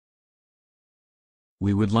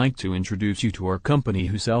We would like to introduce you to our company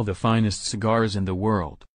who sell the finest cigars in the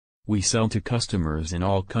world. We sell to customers in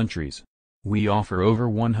all countries. We offer over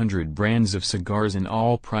 100 brands of cigars in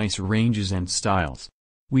all price ranges and styles.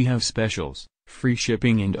 We have specials, free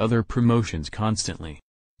shipping and other promotions constantly.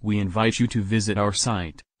 We invite you to visit our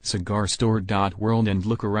site, cigarstore.world, and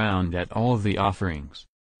look around at all of the offerings.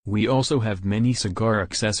 We also have many cigar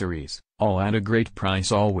accessories, all at a great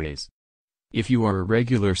price always. If you are a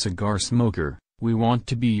regular cigar smoker, we want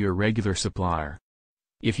to be your regular supplier.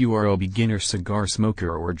 If you are a beginner cigar smoker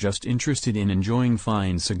or just interested in enjoying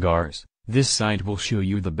fine cigars, this site will show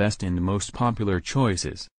you the best and most popular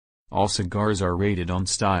choices. All cigars are rated on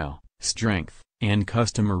style, strength, and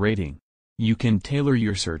customer rating. You can tailor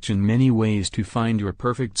your search in many ways to find your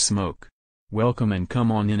perfect smoke. Welcome and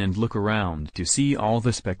come on in and look around to see all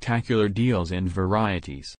the spectacular deals and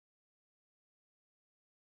varieties.